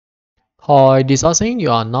Hi, this is Asing.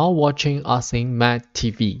 You are now watching Asing Math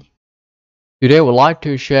TV. Today, we'd like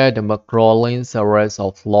to share the Maclaurin series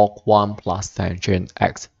of log 1 plus tangent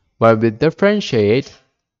x, where we differentiate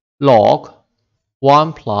log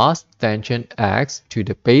 1 plus tangent x to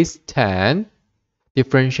the base 10.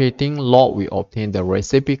 Differentiating log, we obtain the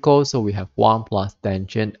reciprocal, so we have 1 plus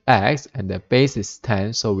tangent x, and the base is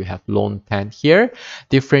 10, so we have ln 10 here.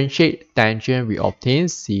 Differentiate tangent, we obtain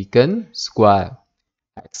secant square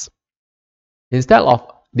x. Instead of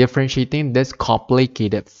differentiating this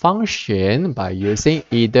complicated function by using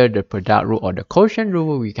either the product rule or the quotient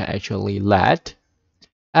rule, we can actually let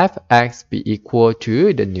fx be equal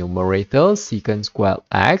to the numerator secant squared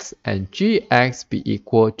x and gx be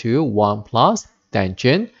equal to 1 plus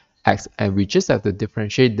tangent x, and we just have to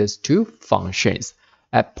differentiate these two functions.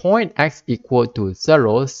 At point x equal to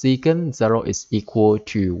 0, secant 0 is equal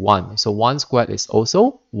to 1. So 1 squared is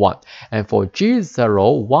also 1. And for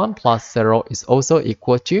g0, 1 plus 0 is also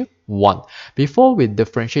equal to 1. Before we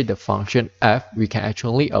differentiate the function f, we can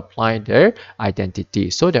actually apply their identity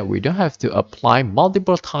so that we don't have to apply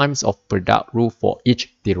multiple times of product rule for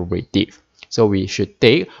each derivative. So we should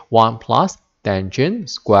take 1 plus tangent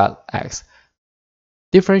squared x.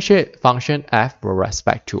 Differentiate function f with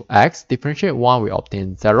respect to x. Differentiate 1, we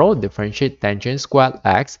obtain 0. Differentiate tangent squared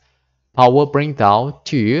x. Power bring down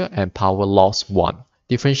 2 and power loss 1.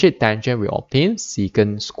 Differentiate tangent, we obtain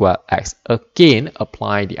secant squared x. Again,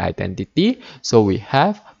 apply the identity. So we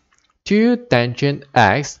have 2 tangent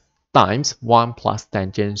x times 1 plus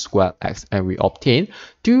tangent squared x. And we obtain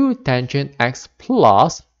 2 tangent x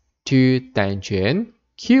plus 2 tangent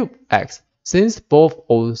cube x. Since both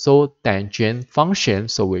also tangent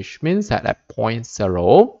functions, so which means that at point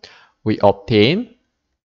 0, we obtain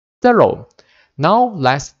 0. Now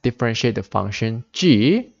let's differentiate the function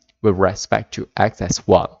g with respect to x as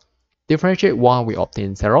well. Differentiate 1, we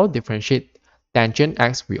obtain 0. Differentiate tangent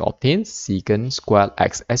x, we obtain secant squared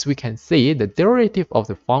x. As we can see, the derivative of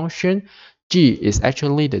the function g is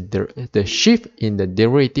actually the shift in the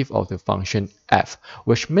derivative of the function f,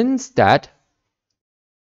 which means that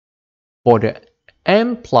for the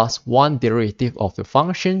n plus 1 derivative of the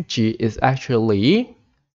function g is actually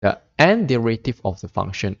the n derivative of the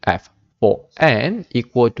function f for n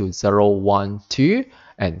equal to 0, 1, 2,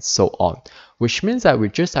 and so on. Which means that we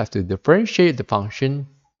just have to differentiate the function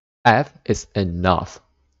f is enough.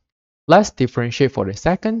 Let's differentiate for the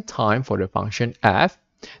second time for the function f.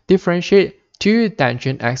 Differentiate 2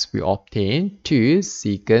 tangent x, we obtain 2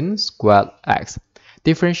 secant squared x.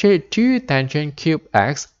 Differentiate 2 tangent cube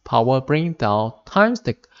x, power bring down times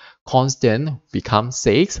the constant becomes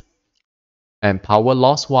 6, and power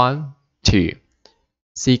loss 1, 2.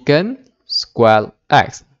 Secant squared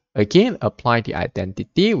x. Again, apply the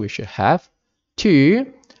identity. We should have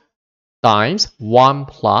 2 times 1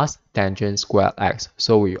 plus tangent squared x.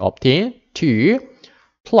 So we obtain 2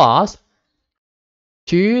 plus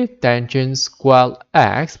 2 tangent squared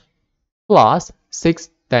x plus 6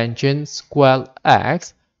 tangent squared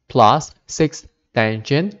x plus 6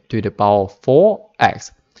 tangent to the power of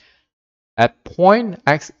 4x. At point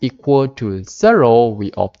x equal to 0,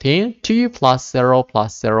 we obtain 2 plus 0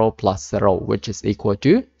 plus 0 plus 0, which is equal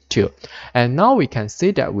to 2. And now we can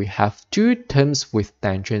see that we have two terms with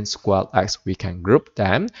tangent squared x. We can group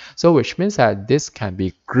them, so which means that this can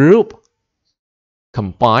be grouped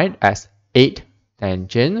combined as 8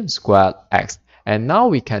 tangent squared x. And now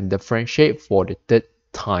we can differentiate for the third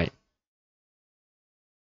time.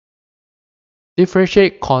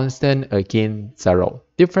 Differentiate constant again 0.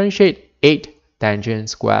 Differentiate 8 tangent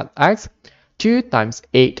squared x. 2 times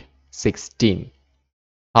 8, 16.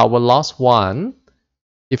 Power loss 1.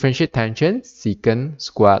 Differentiate tangent secant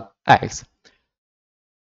squared x.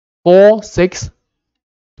 4, 6,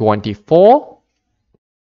 24.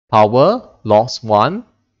 Power loss 1,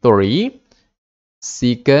 3.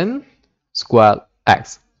 Secant squared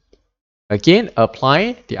x. Again,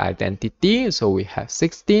 apply the identity. So we have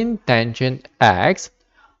 16 tangent x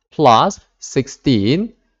plus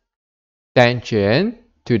 16 tangent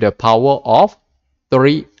to the power of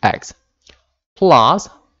 3x plus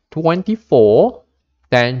 24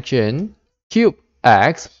 tangent cube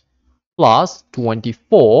x plus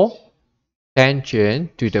 24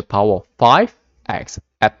 tangent to the power of 5x.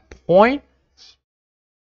 At point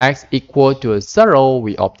x equal to 0,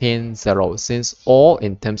 we obtain 0 since all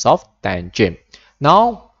in terms of tangent.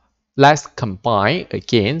 Now let's combine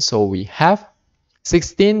again. So we have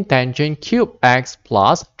 16 tangent cube x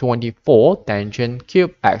plus 24 tangent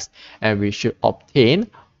cube x, and we should obtain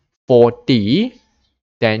 40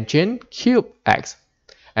 tangent cube x.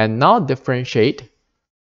 And now differentiate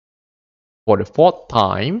for the fourth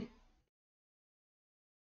time.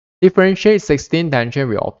 Differentiate 16 tangent,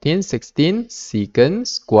 we obtain 16 secant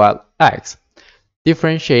squared x.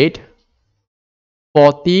 Differentiate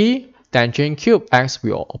 40 tangent cube x,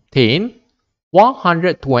 we will obtain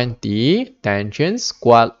 120 tangent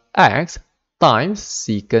squared x times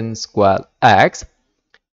secant squared x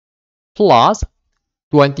plus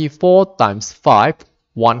 24 times 5,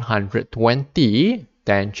 120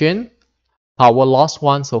 tangent power loss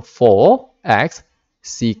 1, so 4x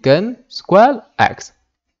secant squared x.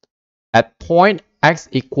 At point x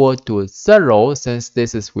equal to 0, since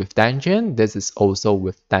this is with tangent, this is also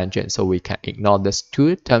with tangent. So we can ignore these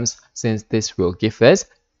two terms since this will give us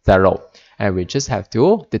 0. And we just have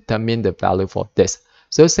to determine the value for this.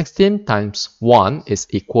 So 16 times 1 is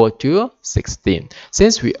equal to 16.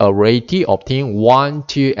 Since we already obtained 1,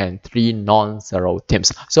 2, and 3 non-zero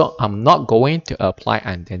terms, so I'm not going to apply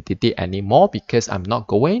identity anymore because I'm not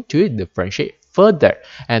going to differentiate further.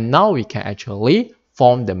 And now we can actually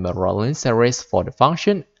form the Maclaurin series for the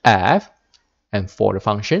function f and for the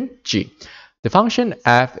function g. The function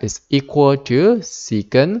f is equal to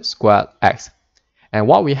secant squared x. And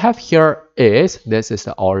what we have here is, this is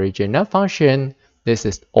the original function. This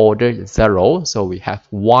is order 0, so we have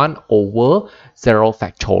 1 over 0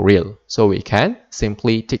 factorial. So we can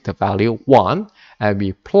simply take the value 1 and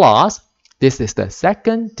we plus, this is the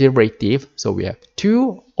second derivative, so we have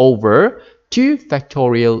 2 over 2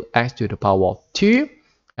 factorial x to the power of 2,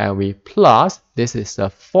 and we plus, this is the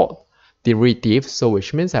fourth derivative, so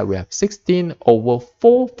which means that we have 16 over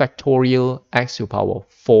 4 factorial x to the power of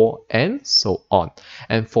 4, and so on.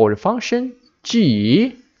 And for the function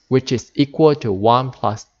g, which is equal to 1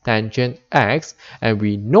 plus tangent x, and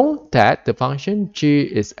we know that the function g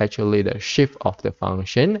is actually the shift of the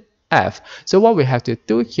function f. So what we have to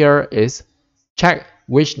do here is check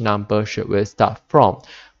which number should we start from.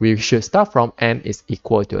 We should start from n is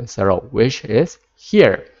equal to 0, which is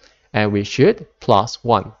here, and we should plus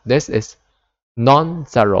 1. This is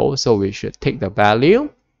non-zero, so we should take the value.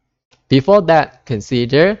 Before that,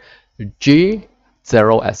 consider g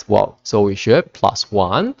 0 as well, so we should plus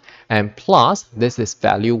 1, and plus, this is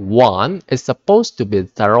value 1. It's supposed to be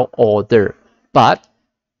 0 order, but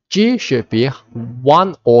g should be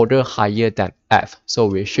 1 order higher than f, so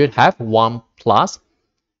we should have 1 plus.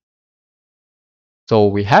 So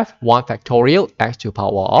we have 1 factorial x to the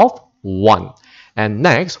power of 1. And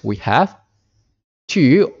next we have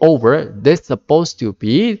 2 over, this supposed to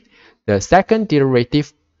be the second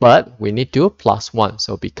derivative, but we need to plus 1,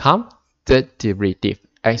 so become third derivative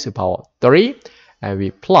x to the power of 3, and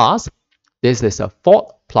we plus, this is a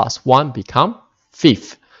fourth, plus 1 become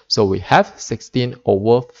fifth. So we have 16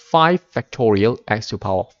 over 5 factorial x to the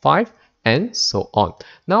power of 5, and so on.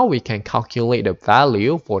 Now we can calculate the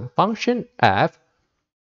value for the function f.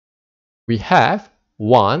 We have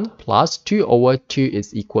 1 plus 2 over 2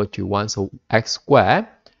 is equal to 1, so x squared,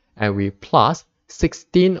 and we plus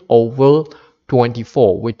 16 over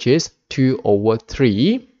 24, which is 2 over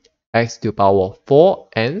 3, x to the power of 4,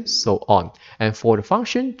 and so on. And for the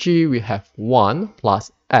function g, we have 1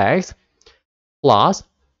 plus x plus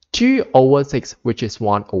 2 over 6, which is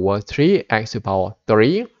 1 over 3, x to the power of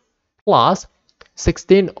 3, plus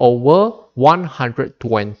 16 over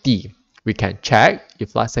 120. We can check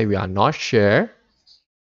if, let's say, we are not sure.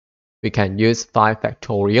 We can use 5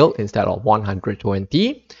 factorial instead of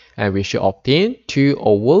 120, and we should obtain 2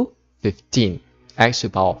 over 15, x to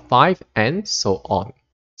the power of 5, and so on.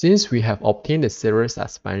 Since we have obtained the series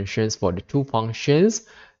expansions for the two functions,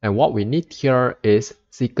 and what we need here is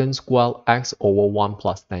secant squared x over 1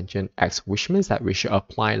 plus tangent x, which means that we should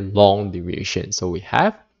apply long division. So we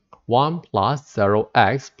have 1 plus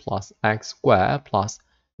 0x plus x squared plus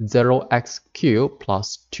 0x cubed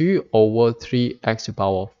plus 2 over 3x to the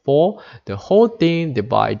power of 4, the whole thing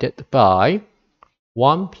divided by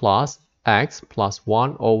 1 plus x plus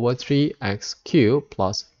 1 over 3x cubed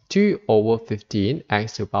plus 2 over 15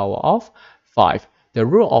 x to the power of 5. The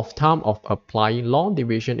rule of thumb of applying long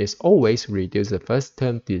division is always reduce the first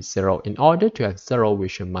term to 0. In order to have 0, we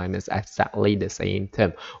should minus exactly the same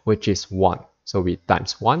term, which is 1. So we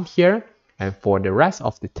times 1 here, and for the rest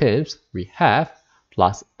of the terms, we have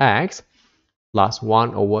plus x plus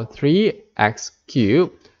 1 over 3x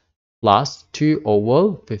cubed plus 2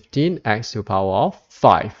 over 15x to the power of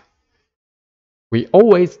 5. We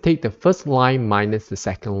always take the first line minus the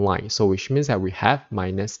second line, so which means that we have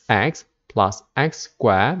minus x plus x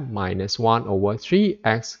squared minus 1 over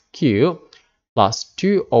 3x cubed plus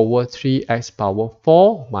 2 over 3x power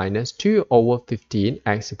 4 minus 2 over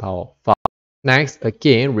 15x power 5. Next,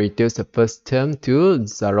 again, reduce the first term to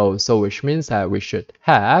 0, so which means that we should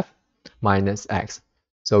have minus x.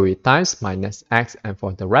 So we times minus x, and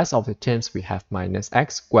for the rest of the terms we have minus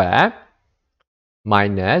x squared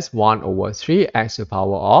minus 1 over 3 x to the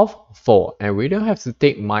power of 4. And we don't have to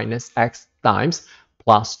take minus x times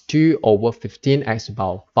plus 2 over 15 x to the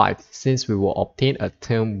power of 5, since we will obtain a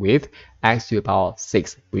term with x to the power of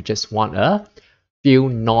 6. We just want a few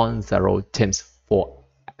non-zero terms for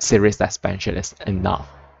series expansion is enough.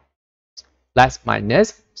 Let's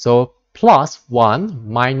minus, so plus 1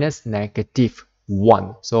 minus negative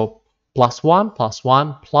 1. So plus 1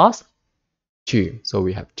 plus 2. So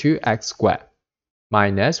we have 2x squared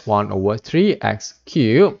minus 1 over 3x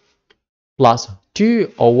cubed plus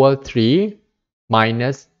 2 over 3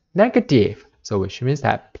 minus negative. So which means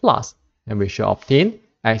that plus, and we should obtain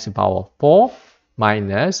x to the power of 4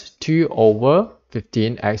 minus 2 over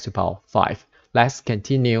 15 x to the power of 5. Let's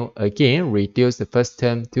continue again, reduce the first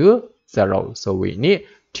term to 0. So we need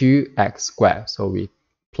 2x squared. So we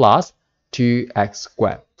plus 2x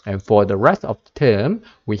squared. And for the rest of the term,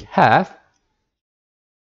 we have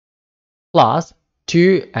plus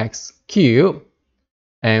 2x cubed,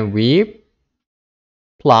 and we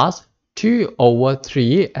plus 2 over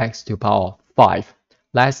 3x to the power of 5.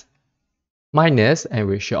 Let's minus, and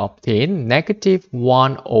we should obtain negative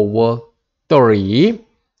 1 over 3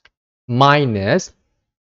 minus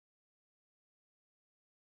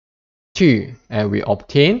 2, and we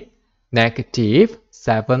obtain negative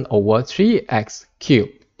 7 over 3x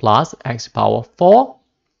cubed plus x to the power of 4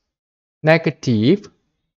 negative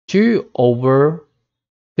 2 over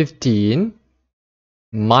 15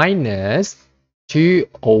 minus 2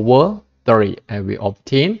 over 3, and we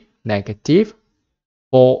obtain negative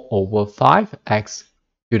 4 over 5x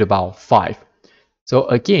to the power of 5. So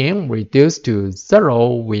again, reduce to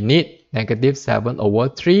 0, we need negative 7 over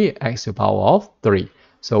 3x to the power of 3.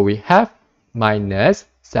 So we have minus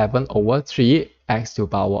 7 over 3x to the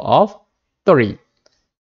power of 3.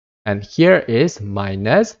 And here is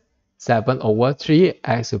minus 7 over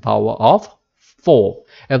 3x to the power of 4.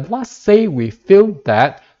 And let's say we feel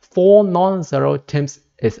that 4 non-zero terms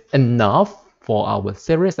is enough for our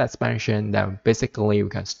series expansion, then basically we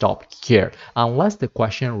can stop here. Unless the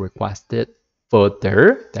question requested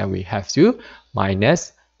further, then we have to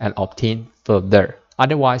minus and obtain further.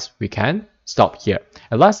 Otherwise, we can stop here.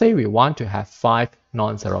 And let's say we want to have 5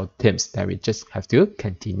 non-zero terms, then we just have to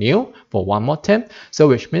continue for one more term. So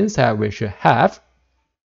which means that we should have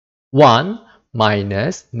 1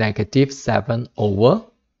 minus negative 7 over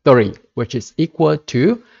 3, which is equal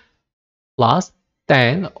to plus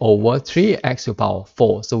 10 over 3x to the power of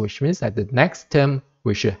 4. So which means that the next term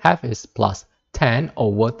we should have is plus 10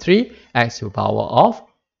 over 3x to the power of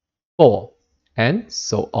 4, and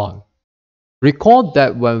so on. Recall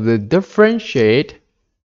that when we differentiate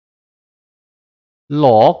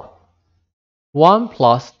log 1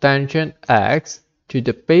 plus tangent x to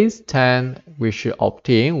the base 10, we should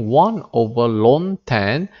obtain 1 over ln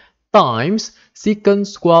 10 times secant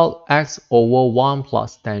squared x over 1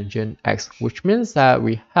 plus tangent x, which means that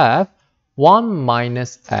we have 1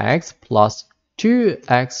 minus x plus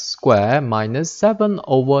 2x squared minus 7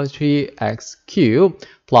 over 3x cubed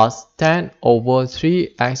plus 10 over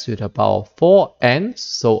 3x to the power of 4, and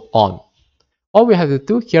so on. All we have to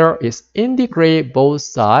do here is integrate both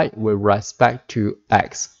sides with respect to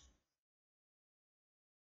x.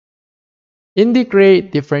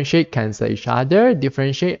 Integrate, differentiate, cancel each other.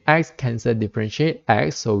 Differentiate x, cancel, differentiate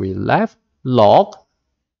x. So we left log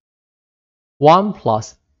 1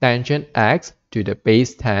 plus tangent x to the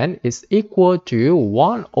base 10 is equal to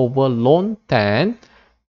 1 over ln 10.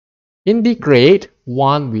 Integrate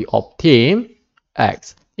 1, we obtain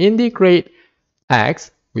x. Integrate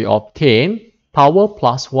x, we obtain power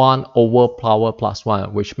plus 1 over power plus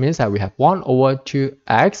 1, which means that we have 1 over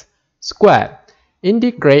 2x squared.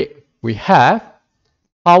 Integrate, we have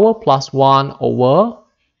power plus 1 over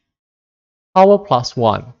power plus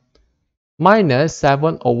 1 minus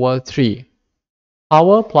 7 over 3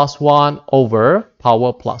 power plus 1 over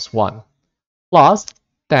power plus 1 plus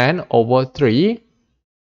 10 over 3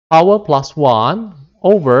 power plus 1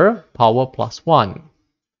 over power plus 1,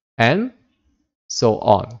 and so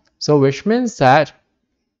on. So which means that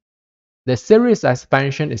the series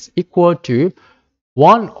expansion is equal to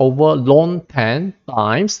 1 over ln 10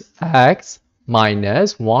 times x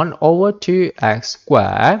minus 1 over 2x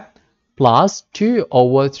squared plus 2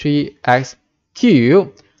 over 3x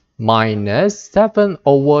cubed minus 7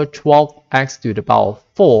 over 12x to the power of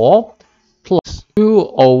 4 plus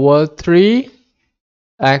 2 over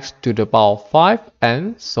 3x to the power of 5,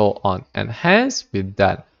 and so on. And hence we're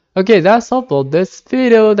done. Okay, that's all for this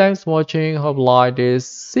video. Thanks for watching. Hope you like this.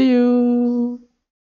 See you.